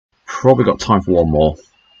probably got time for one more.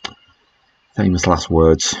 Famous last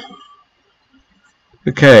words.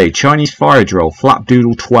 Okay, Chinese fire drill,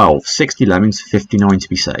 Flapdoodle 12, 60 lemons, 59 to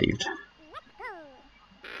be saved.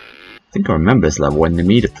 I think I remember this level when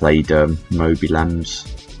Namida played Mobilems.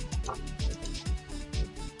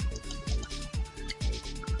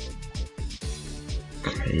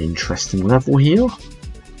 Okay, interesting level here.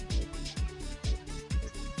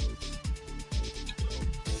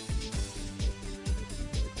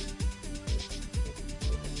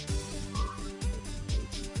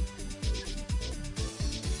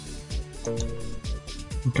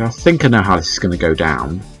 Okay, I think I know how this is going to go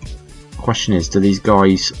down. The question is, do these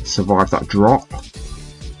guys survive that drop?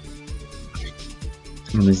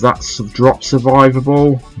 And is that drop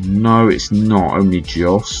survivable? No, it's not, only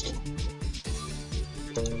just.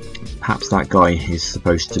 Perhaps that guy is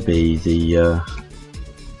supposed to be the...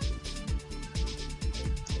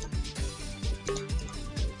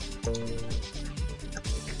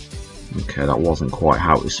 Okay, that wasn't quite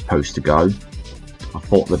how it was supposed to go. I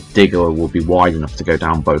thought the digger would be wide enough to go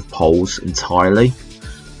down both poles entirely,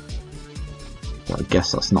 but I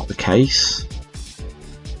guess that's not the case.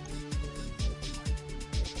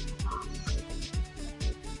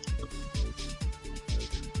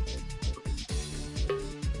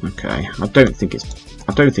 Okay, I don't think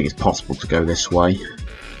it's possible to go this way.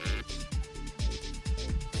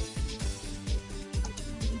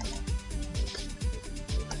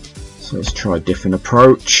 So let's try a different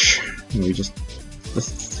approach.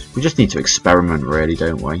 We just need to experiment, really,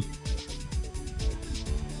 don't we?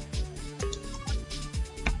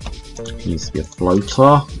 It needs to be a floater.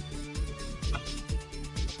 I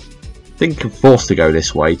think I'm forced to go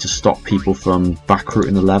this way to stop people from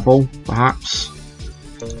backrouting the level, perhaps.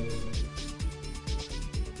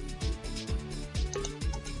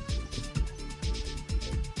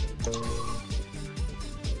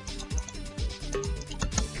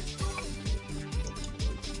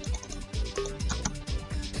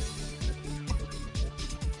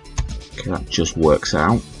 Okay, that just works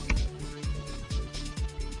out.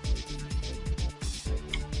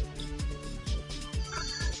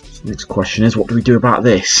 So the next question is, what do we do about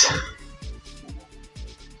this?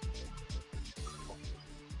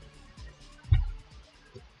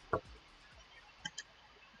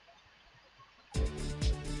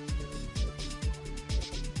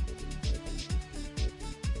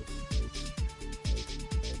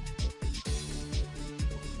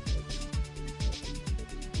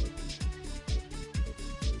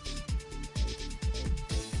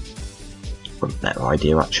 Got a better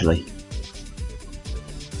idea, actually.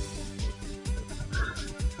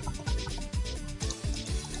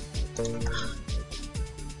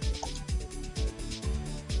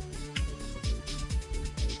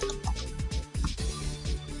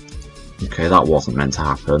 Okay, that wasn't meant to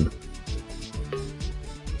happen.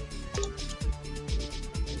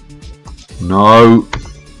 No!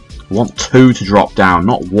 I want two to drop down,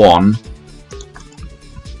 not one.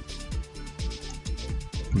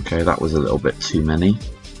 Okay, that was a little bit too many.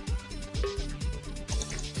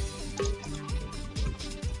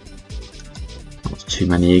 That's too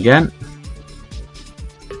many again.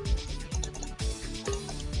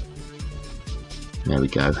 There we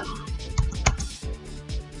go.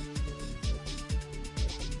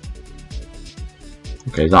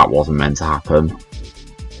 Okay, that wasn't meant to happen.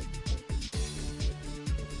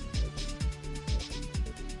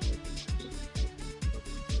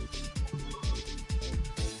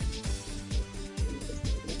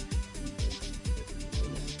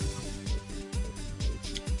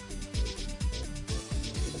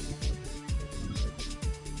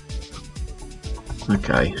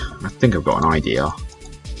 Okay, I think I've got an idea.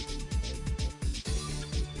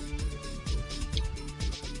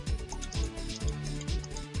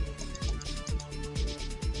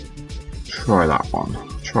 Try that one.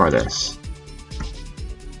 Try this.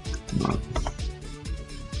 No.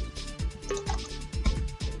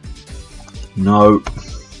 No.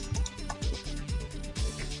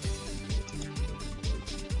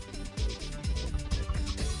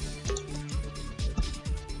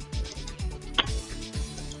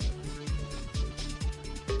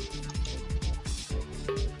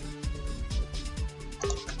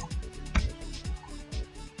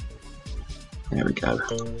 There we go.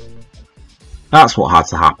 That's what had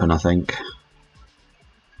to happen, I think.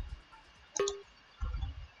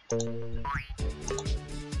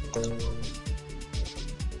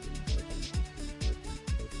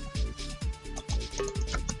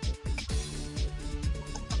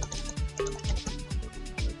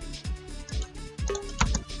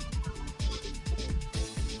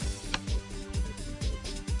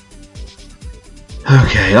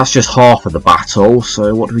 Okay, that's just half of the battle,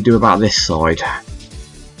 so what do we do about this side?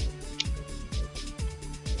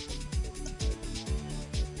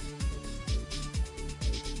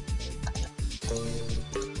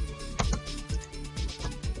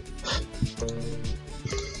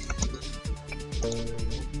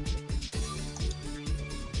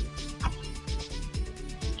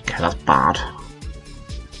 Okay, that's bad.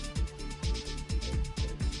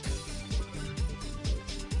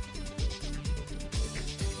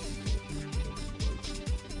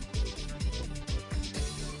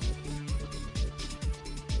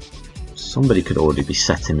 Somebody could already be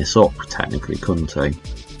setting this up, technically, couldn't he?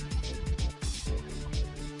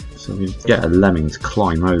 So we get a lemming to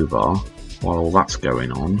climb over while all that's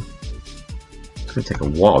going on. It's going to take a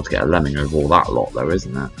while to get a lemming over all that lot, though,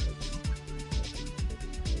 isn't it?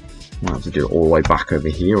 Might have to do it all the way back over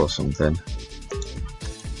here or something.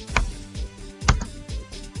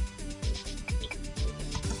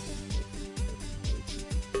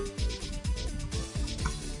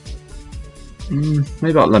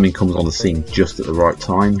 Maybe that lemming comes on the scene just at the right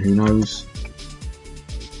time, who knows?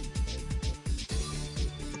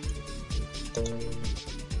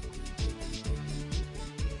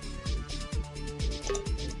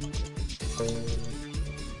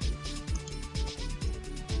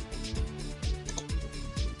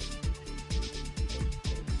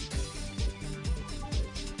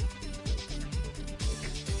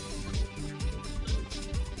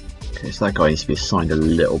 Okay, so that guy needs to be assigned a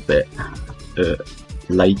little bit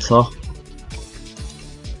later. Okay,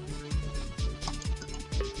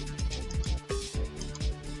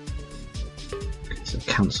 so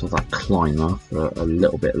cancel that climber for a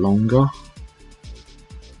little bit longer.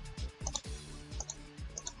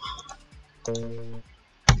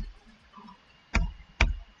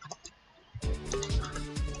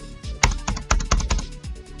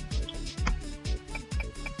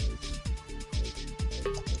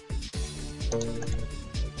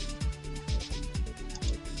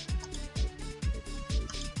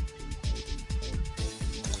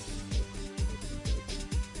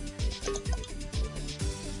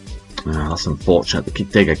 That's unfortunate. The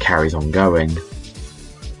digger carries on going.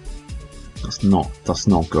 That's not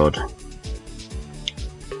good.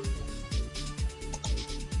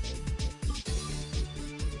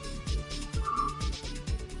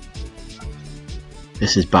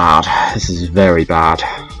 This is bad. This is very bad.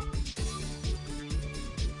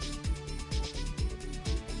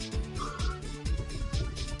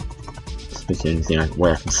 The only thing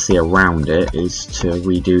way I can see around it is to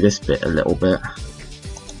redo this bit a little bit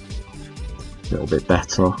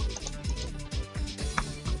better.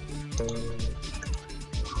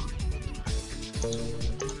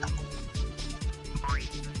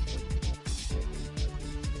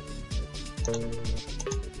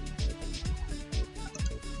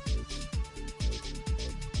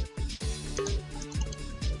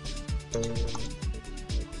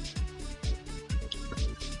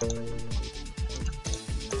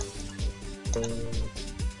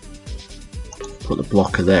 Put the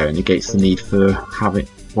blocker there, it negates the need for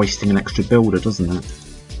wasting an extra builder, doesn't it?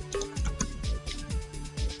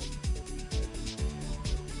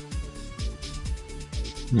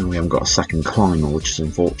 Now we haven't got a second climber, which is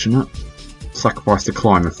unfortunate. Sacrifice the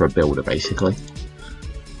climber for a builder, basically.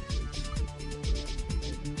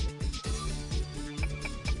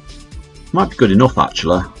 Might be good enough,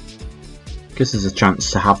 actually. Gives us a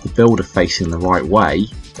chance to have the builder facing the right way.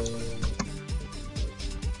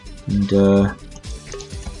 And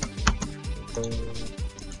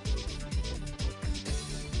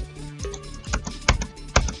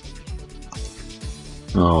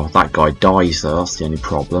oh, that guy dies though, that's the only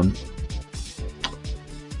problem.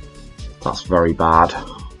 That's very bad.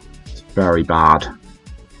 It's very bad.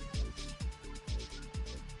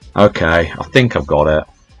 Okay, I think I've got it.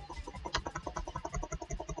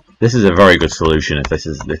 This is a very good solution if this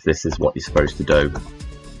is what you're supposed to do.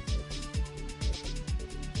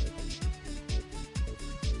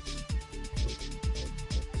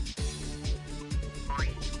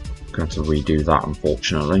 I'm going to redo that,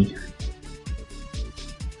 unfortunately.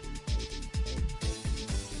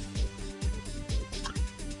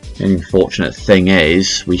 The unfortunate thing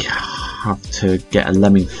is we have to get a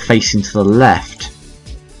lemming facing to the left.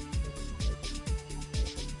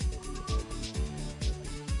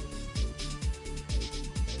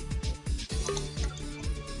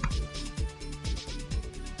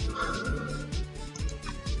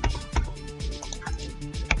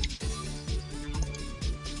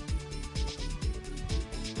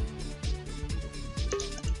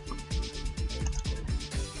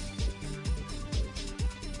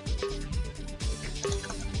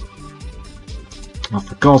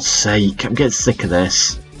 God's sake, I'm getting sick of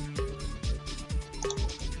this.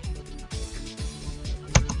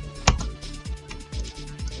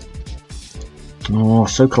 Oh,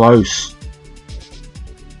 so close.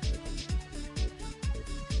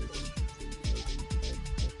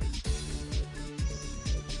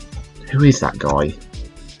 Who is that guy?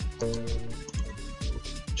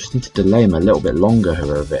 Just need to delay him a little bit longer,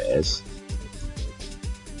 whoever it is.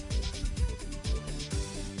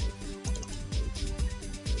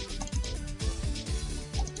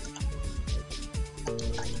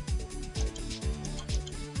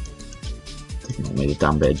 I think that made a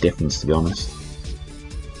damn bit of difference, to be honest.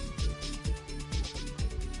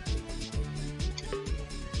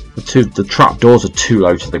 The trapdoors are too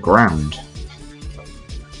low to the ground.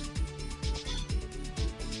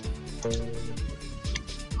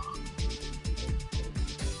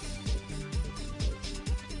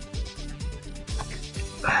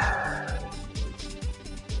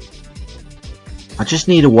 I just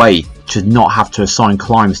need a way to not have to assign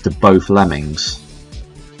climbs to both lemmings.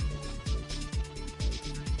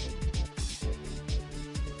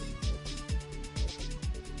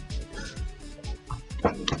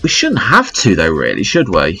 We shouldn't have to though, really, should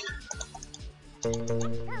we?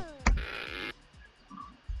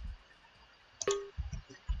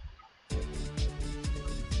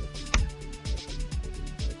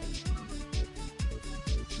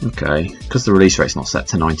 Okay, because the release rate's not set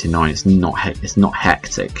to 99, it's not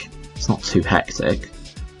hectic. It's not too hectic.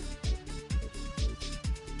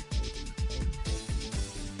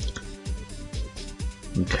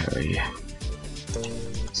 Okay.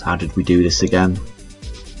 So how did we do this again?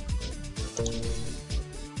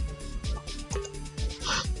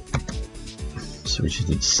 So we just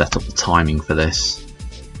need to set up the timing for this.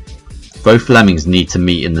 Both lemmings need to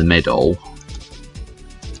meet in the middle.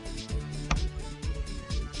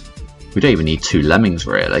 We don't even need two lemmings,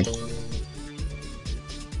 really.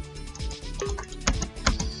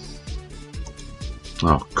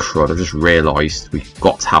 Oh crud, I've just realised we've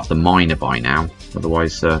got to have the miner by now.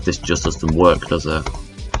 Otherwise this just doesn't work, does it?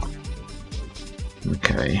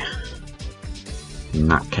 Okay. In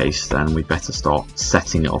that case then, we better start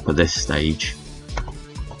setting it up at this stage.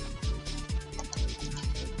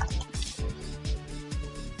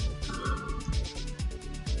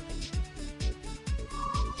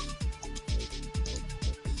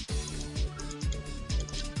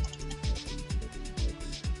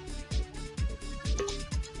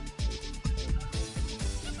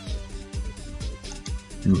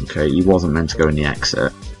 Okay, he wasn't meant to go in the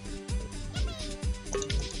exit.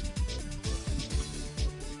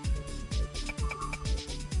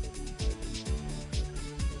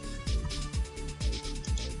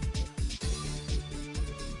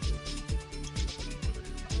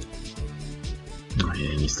 Oh yeah,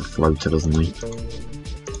 he needs to float it, doesn't he?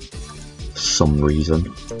 For some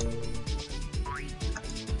reason.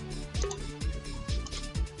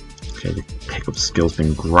 Okay, the pickup skill's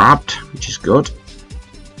been grabbed, which is good.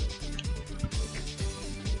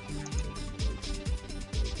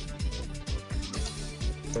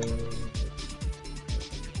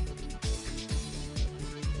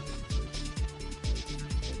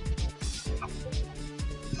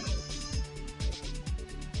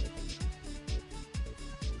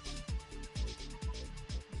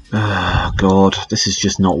 Oh god, this is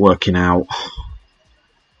just not working out.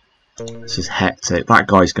 This is hectic. That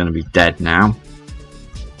guy's going to be dead now.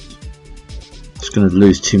 Just going to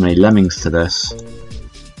lose too many lemmings to this.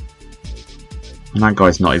 And that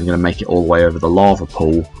guy's not even going to make it all the way over the lava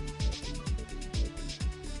pool.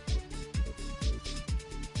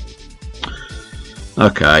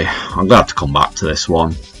 Okay, I'm going to have to come back to this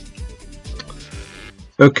one.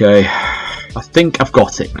 Okay, I think I've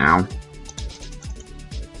got it now.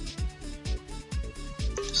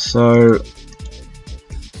 So,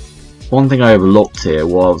 one thing I overlooked here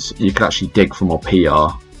was you could actually dig from up here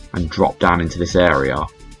and drop down into this area.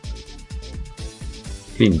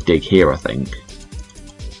 You can even dig here, I think.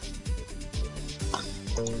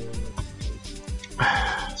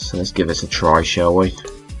 So let's give this a try, shall we?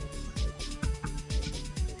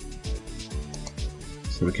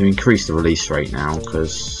 So we can increase the release rate now,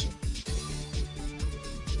 because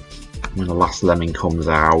when the last lemming comes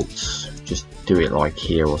out, just do it like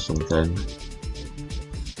here or something.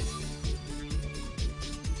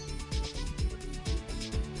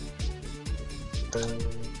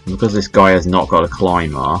 And because this guy has not got a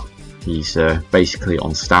climber, he's basically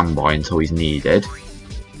on standby until he's needed.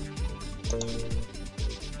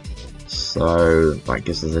 So that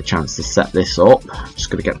gives us a chance to set this up. Just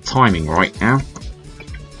got to get the timing right now.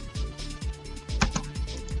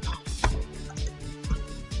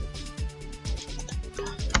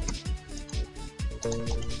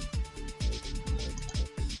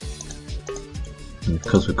 And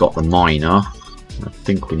because we've got the miner, I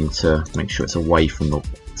think we need to make sure it's away from the,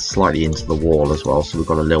 slightly into the wall as well, so we've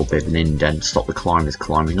got a little bit of an indent to stop the climbers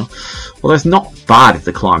climbing up. Well, it's not bad if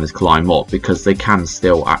the climbers climb up, because they can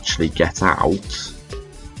still actually get out.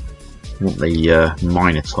 We want the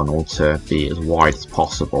miner tunnel to be as wide as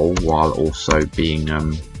possible, while also being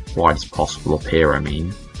wide as possible up here, I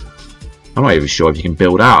mean. I'm not even sure if you can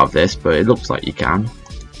build out of this, but it looks like you can.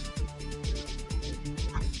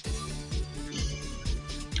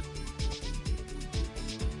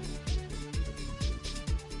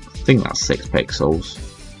 I think that's 6 pixels.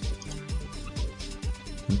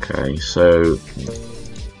 Okay, so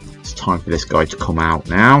it's time for this guy to come out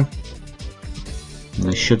now. And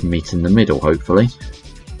they should meet in the middle, hopefully.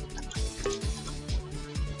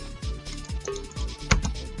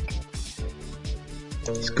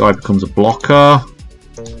 This guy becomes a blocker.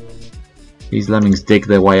 These lemmings dig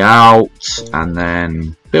their way out, and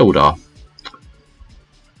then builder.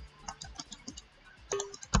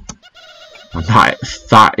 And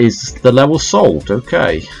that is the level solved.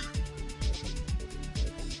 Okay.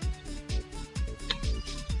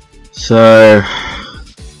 So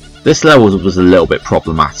this level was a little bit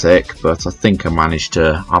problematic, but I think I managed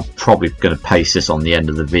to. I'm probably going to paste this on the end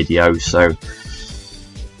of the video, so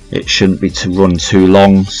it shouldn't be to run too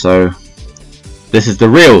long. So this is the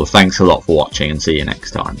real. Thanks a lot for watching, and see you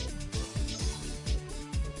next time.